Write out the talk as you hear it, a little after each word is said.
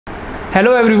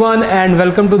Hello everyone and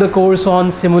welcome to the course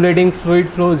on simulating fluid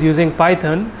flows using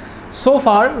Python. So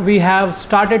far we have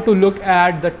started to look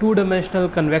at the two-dimensional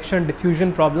convection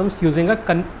diffusion problems using a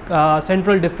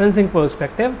central differencing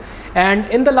perspective, and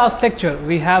in the last lecture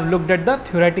we have looked at the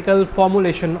theoretical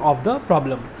formulation of the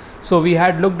problem. So we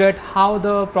had looked at how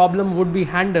the problem would be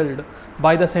handled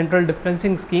by the central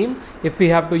differencing scheme if we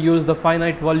have to use the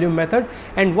finite volume method,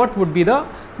 and what would be the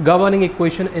governing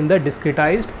equation in the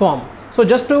discretized form. So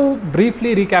just to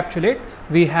briefly recapitulate,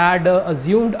 we had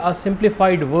assumed a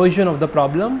simplified version of the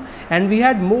problem, and we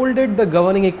had molded the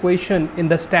governing equation in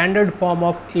the standard form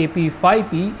of AP phi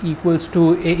p equals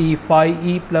to AE phi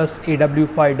E plus AW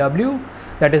phi W,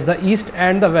 that is the east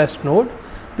and the west node,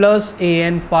 plus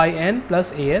AN phi N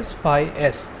plus AS phi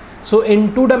S. So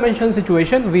in two-dimensional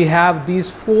situation, we have these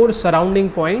four surrounding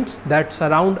points that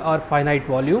surround our finite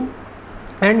volume,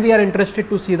 and we are interested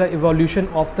to see the evolution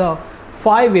of the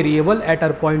phi variable at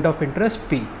our point of interest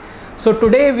P. So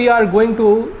today we are going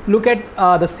to look at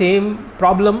the same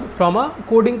problem from a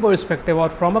coding perspective or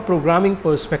from a programming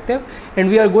perspective, and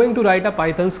we are going to write a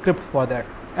Python script for that.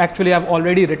 Actually, I've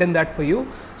already written that for you.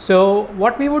 So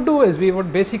what we would do is we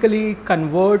would basically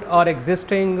convert our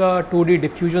existing 2D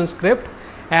diffusion script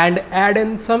and add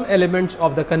in some elements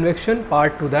of the convection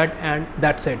part to that, and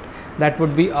that's it. That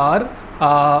would be our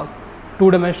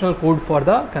two-dimensional code for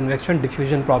the convection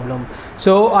diffusion problem.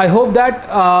 So I hope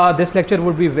that this lecture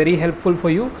would be very helpful for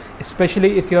you,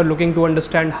 especially if you are looking to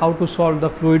understand how to solve the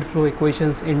fluid flow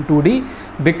equations in 2D,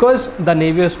 because the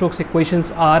Navier-Stokes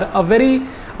equations are a very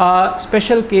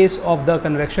special case of the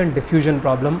convection diffusion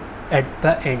problem at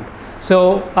the end.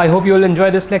 So I hope you will enjoy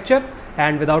this lecture,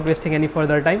 and without wasting any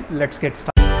further time, let's get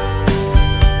started.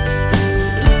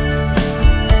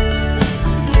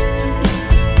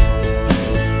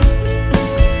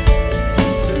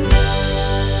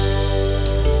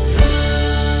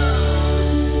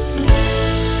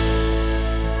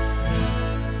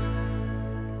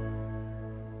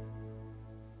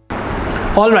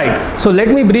 Alright, so let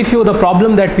me brief you the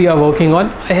problem that we are working on.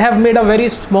 I have made a very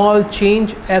small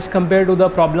change as compared to the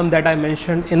problem that I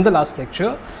mentioned in the last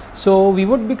lecture. So we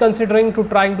would be considering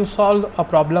trying to solve a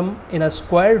problem in a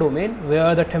square domain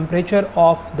where the temperature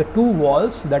of the two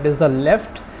walls, that is the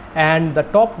left and the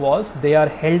top walls, they are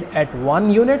held at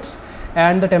 1 units,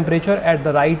 and the temperature at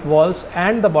the right walls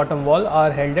and the bottom wall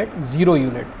are held at 0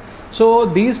 unit. So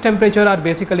these temperatures are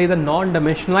basically the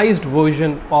non-dimensionalized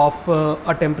version of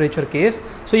a temperature case.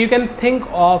 So you can think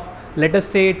of, let us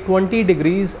say, 20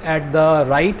 degrees at the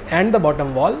right and the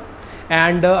bottom wall,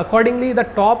 and accordingly the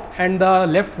top and the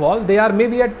left wall, they are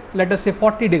maybe at, let us say,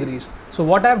 40 degrees. So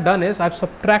what I have done is I have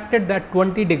subtracted that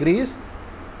 20 degrees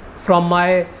from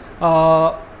my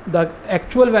the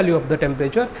actual value of the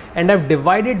temperature, and I've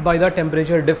divided by the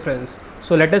temperature difference.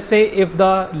 So let us say if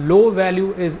the low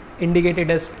value is indicated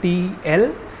as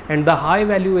TL and the high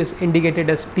value is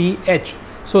indicated as TH.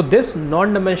 So this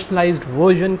non-dimensionalized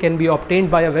version can be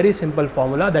obtained by a very simple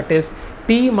formula, that is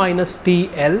T minus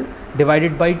TL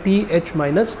divided by TH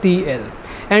minus TL.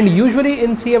 And usually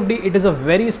in CFD it is a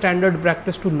very standard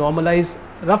practice to normalize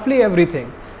roughly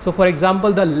everything. So for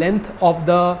example, the length of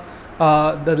the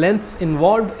lengths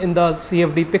involved in the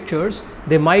CFD pictures,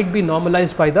 they might be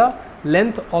normalized by the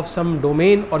length of some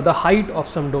domain or the height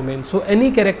of some domain. So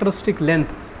any characteristic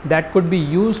length that could be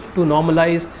used to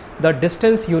normalize the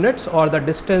distance units or the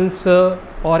distance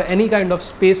or any kind of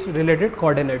space related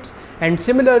coordinates. And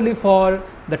similarly for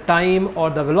the time or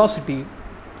the velocity,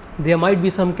 there might be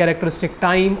some characteristic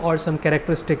time or some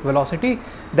characteristic velocity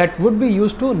that would be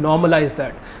used to normalize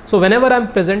that. So whenever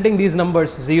I'm presenting these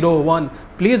numbers 0, 1,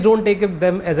 please don't take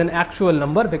them as an actual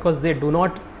number, because they do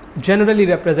not generally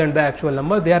represent the actual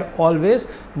number. They are always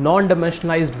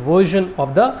non-dimensionalized version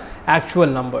of the actual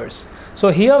numbers. So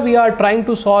here we are trying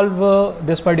to solve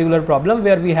this particular problem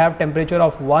where we have temperature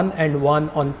of 1 and 1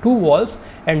 on two walls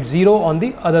and 0 on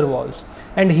the other walls.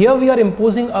 And here we are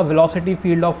imposing a velocity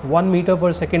field of 1 meter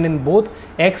per second in both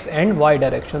x and y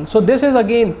direction. So this is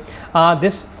again,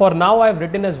 this for now I have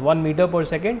written as 1 meter per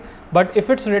second, but if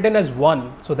it's written as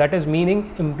 1, so that is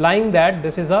implying that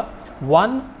this is a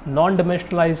 1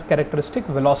 non-dimensionalized characteristic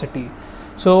velocity.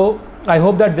 So I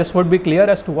hope that this would be clear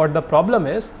as to what the problem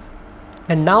is.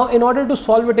 And now in order to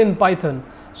solve it in Python,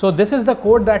 so this is the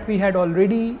code that we had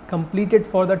already completed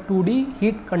for the 2D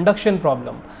heat conduction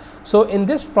problem. So in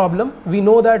this problem, we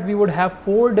know that we would have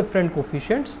 4 different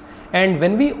coefficients, and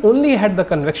when we only had the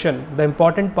convection, the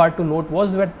important part to note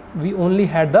was that we only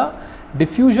had the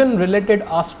diffusion related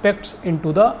aspects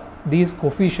into these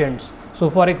coefficients. So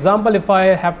for example, if I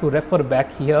have to refer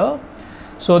back here,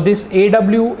 so this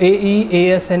AW,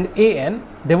 AE, AS and AN,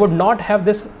 they would not have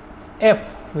this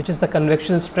F which is the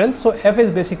convection strength. So F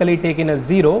is basically taken as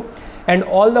 0, and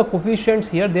all the coefficients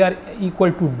here, they are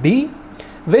equal to D,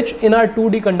 which in our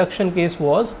 2D conduction case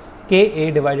was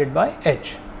Ka divided by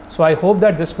H. So I hope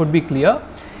that this would be clear.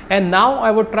 And now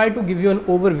I would try to give you an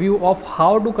overview of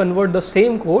how to convert the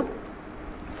same code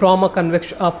from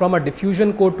a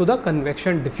diffusion code to the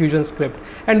convection diffusion script.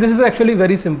 And this is actually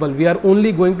very simple. We are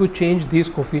only going to change these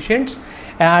coefficients,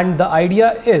 and the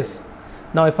idea is,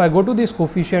 now if I go to these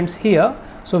coefficients here,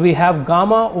 so we have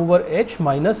gamma over H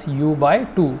minus U by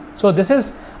 2. So this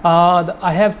is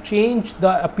I have changed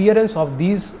the appearance of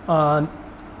these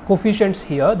coefficients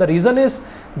here. The reason is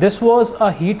this was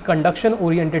a heat conduction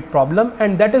oriented problem,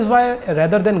 and that is why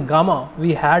rather than gamma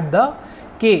we had the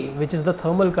K, which is the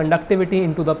thermal conductivity,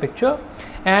 into the picture.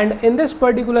 And in this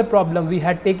particular problem we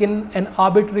had taken an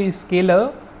arbitrary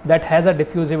scalar that has a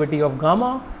diffusivity of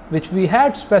gamma, which we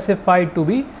had specified to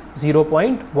be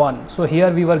 0.1. So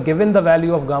here we were given the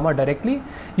value of gamma directly.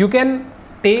 You can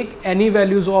take any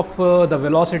values of the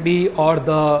velocity or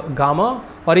the gamma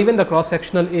or even the cross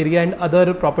sectional area and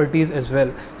other properties as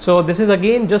well. So this is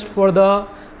again just for the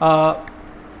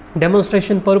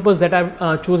demonstration purpose that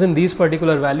I've chosen these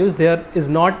particular values. There is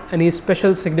not any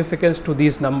special significance to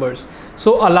these numbers.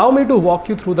 So allow me to walk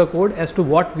you through the code as to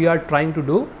what we are trying to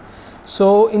do.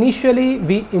 So initially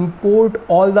we import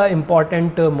all the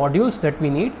important modules that we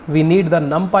need. We need the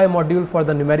numpy module for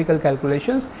the numerical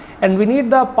calculations, and we need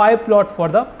the pie plot for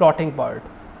the plotting part.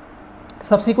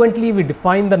 Subsequently we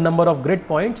define the number of grid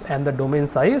points and the domain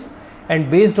size, and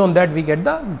based on that we get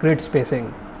the grid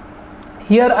spacing.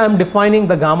 Here I am defining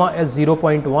the gamma as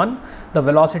 0.1, the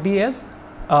velocity as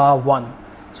 1.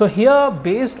 So here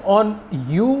based on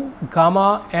U,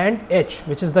 gamma and H,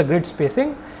 which is the grid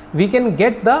spacing, we can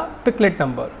get the Piclet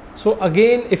number. So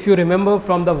again, if you remember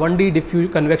from the 1D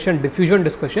convection diffusion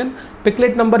discussion,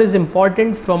 Piclet number is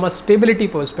important from a stability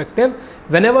perspective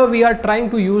whenever we are trying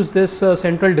to use this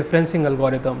central differencing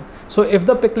algorithm. So if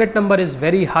the Piclet number is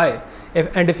very high,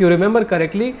 if you remember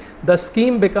correctly, the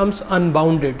scheme becomes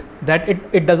unbounded, that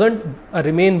it doesn't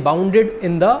remain bounded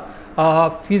in the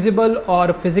feasible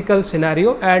or physical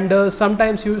scenario, and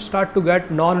sometimes you start to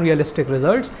get non-realistic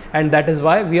results, and that is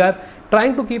why we are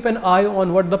trying to keep an eye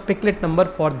on what the Piclet number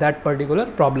for that particular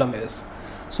problem is.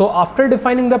 So after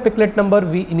defining the Piclet number,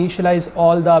 we initialize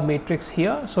all the matrix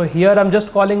here. So here I'm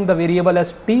just calling the variable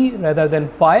as t rather than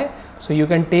phi, so you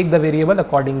can take the variable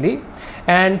accordingly.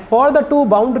 And for the two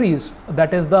boundaries,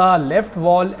 that is the left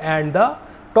wall and the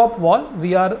top wall,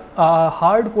 we are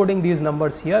hard coding these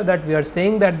numbers here, that we are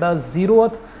saying that the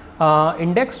 0th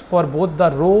index for both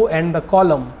the row and the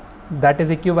column, that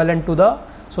is equivalent to the,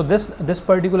 so this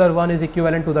particular one is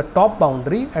equivalent to the top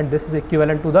boundary and this is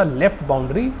equivalent to the left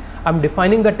boundary. I'm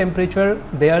defining the temperature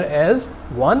there as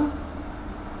 1,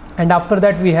 and after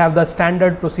that we have the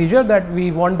standard procedure that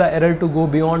we want the error to go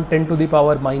beyond 10 to the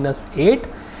power minus 8,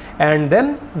 and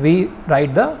then we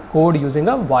write the code using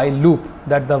a while loop,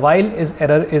 that the while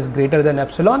error is greater than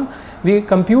epsilon. We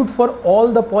compute for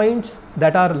all the points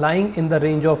that are lying in the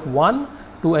range of 1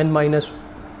 to n minus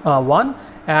 1,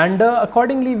 and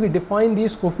accordingly we define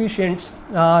these coefficients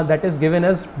that is given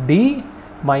as d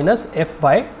minus f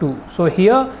by 2. So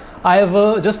here I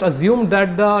have just assumed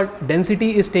that the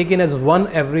density is taken as 1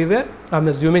 everywhere. I'm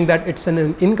assuming that it's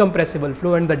an incompressible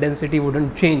flow and the density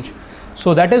wouldn't change.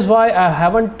 So that is why I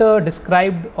haven't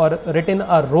described or written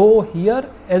a rho here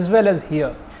as well as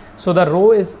here. So the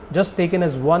rho is just taken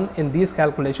as 1 in these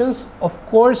calculations. Of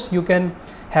course you can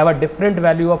have a different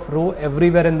value of rho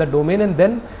everywhere in the domain, and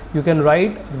then you can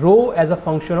write rho as a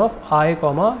function of I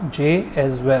comma j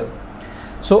as well.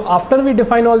 So after we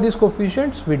define all these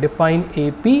coefficients, we define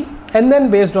AP, and then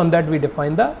based on that we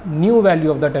define the new value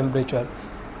of the temperature.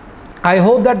 I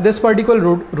hope that this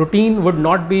particular routine would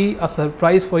not be a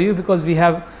surprise for you, because we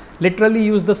have literally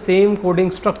used the same coding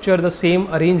structure, the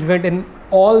same arrangement in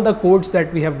all the codes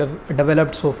that we have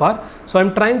developed so far. So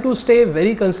I'm trying to stay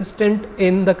very consistent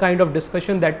in the kind of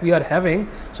discussion that we are having,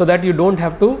 so that you don't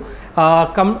have to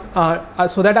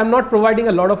so that I'm not providing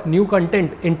a lot of new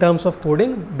content in terms of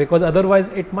coding, because otherwise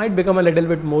it might become a little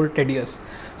bit more tedious.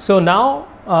 So now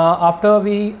after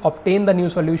we obtain the new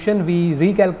solution, we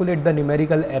recalculate the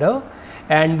numerical error,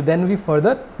 and then we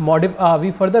further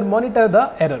monitor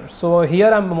the error. So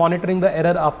here I'm monitoring the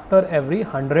error after every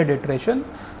 100 iteration.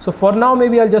 So for now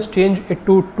maybe I'll just change it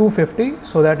to 250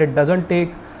 so that it doesn't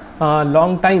take a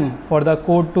long time for the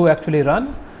code to actually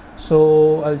run.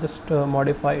 So I'll just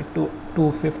modify it to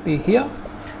 250 here,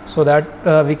 so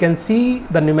that we can see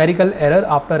the numerical error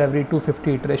after every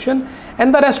 250 iteration,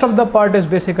 and the rest of the part is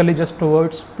basically just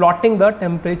towards plotting the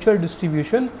temperature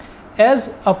distribution as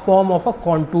a form of a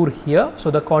contour here.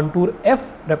 So the contour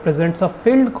F represents a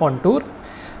filled contour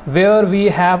where we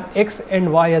have x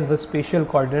and y as the spatial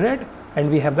coordinate, and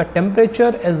we have the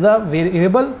temperature as the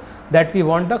variable that we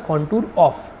want the contour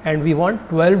of, and we want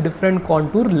 12 different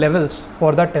contour levels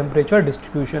for the temperature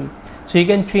distribution. So you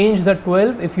can change the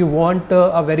 12 if you want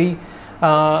a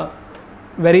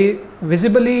very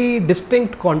visibly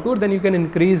distinct contour, then you can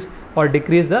increase or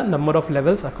decrease the number of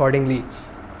levels accordingly.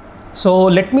 So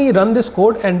let me run this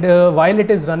code, and while it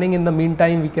is running, in the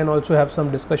meantime we can also have some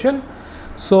discussion.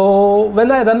 So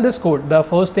when I run this code, the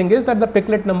first thing is that the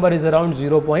Piclet number is around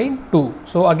 0.2.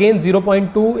 So again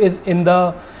 0.2 is in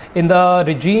the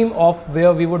regime of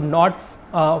where we would not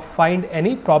find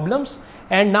any problems.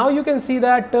 And now you can see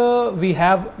that we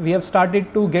have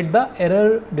started to get the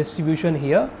error distribution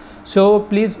here. So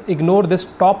please ignore this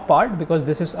top part, because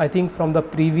this is, I think, from the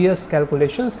previous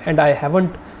calculations, and I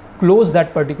haven't closed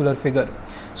that particular figure.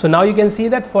 So now you can see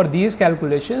that for these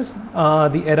calculations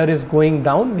the error is going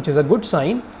down, which is a good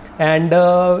sign, and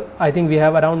I think we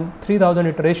have around 3000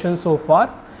 iterations so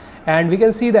far, and we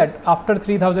can see that after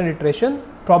 3000 iteration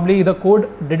probably the code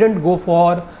didn't go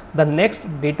for the next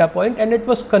data point, and it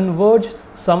was converged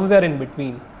somewhere in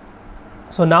between.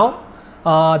 So now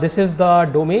this is the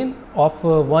domain of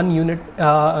 1 unit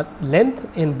length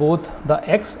in both the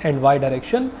x and y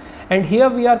direction, and here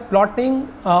we are plotting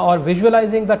or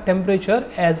visualizing the temperature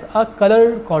as a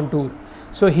color contour.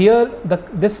 So here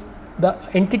the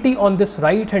entity on this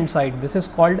right hand side, this is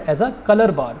called as a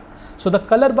color bar. So the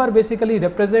color bar basically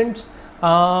represents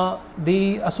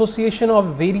the association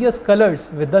of various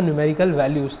colors with the numerical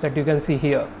values that you can see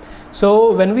here.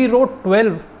 So when we wrote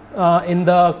 12 in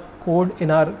the code in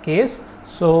our case,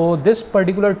 so this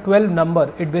particular 12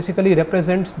 number, it basically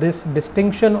represents this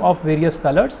distinction of various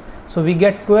colors. So we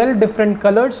get 12 different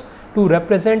colors to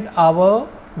represent our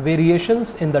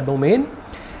variations in the domain,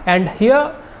 and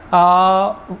here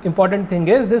important thing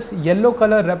is this yellow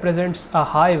color represents a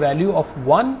high value of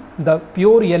 1. The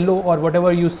pure yellow or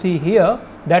whatever you see here,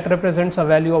 that represents a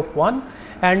value of 1,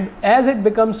 and as it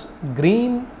becomes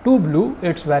green to blue,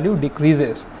 its value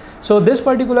decreases. So this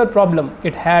particular problem,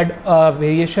 it had a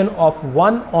variation of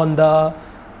 1 on the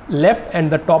left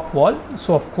and the top wall.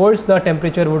 So of course the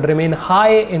temperature would remain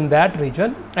high in that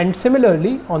region, and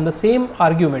similarly on the same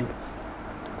argument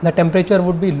the temperature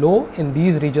would be low in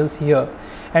these regions here,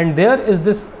 and there is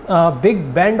this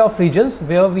big band of regions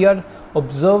where we are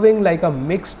observing like a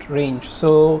mixed range.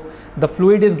 So the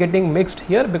fluid is getting mixed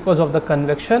here because of the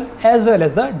convection as well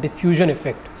as the diffusion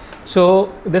effect.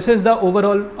 So this is the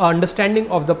overall understanding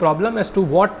of the problem as to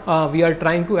what we are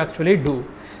trying to actually do.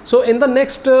 So in the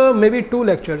next maybe 2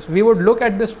 lectures, we would look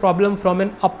at this problem from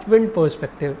an upwind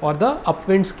perspective or the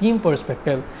upwind scheme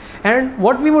perspective. And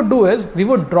what we would do is we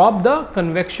would drop the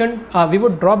convection, we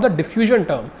would drop the diffusion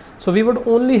term. So we would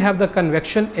only have the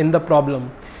convection in the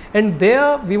problem. And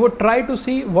there we would try to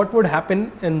see what would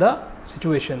happen in the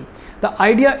situation. The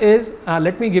idea is,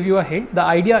 let me give you a hint. The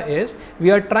idea is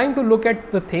we are trying to look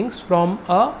at the things from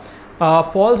a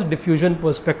false diffusion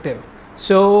perspective.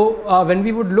 So when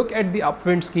we would look at the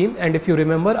upwind scheme, and if you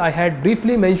remember, I had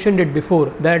briefly mentioned it before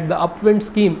that the upwind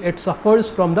scheme, it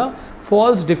suffers from the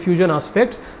false diffusion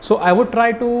aspects. So I would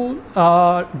try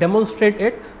to demonstrate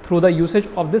it through the usage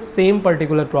of this same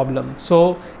particular problem.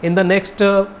 So in the next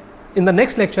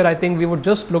lecture, I think we would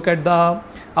just look at the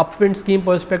upwind scheme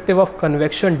perspective of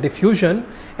convection diffusion,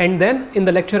 and then in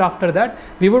the lecture after that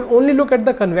we would only look at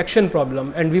the convection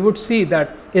problem, and we would see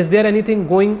that is there anything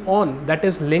going on that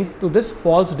is linked to this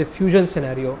false diffusion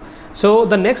scenario. So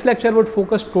the next lecture would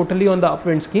focus totally on the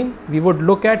upwind scheme. We would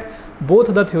look at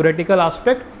both the theoretical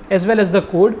aspect as well as the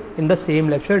code in the same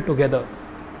lecture together.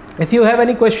 If you have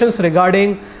any questions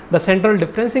regarding the central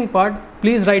differencing part,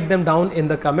 please write them down in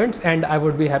the comments and I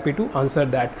would be happy to answer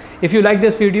that. If you like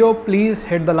this video, please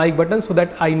hit the like button so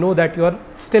that I know that you are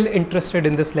still interested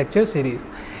in this lecture series.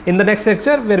 In the next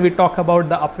lecture where we talk about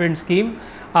the upwind scheme,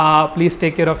 please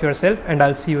take care of yourself and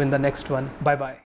I'll see you in the next one. Bye bye.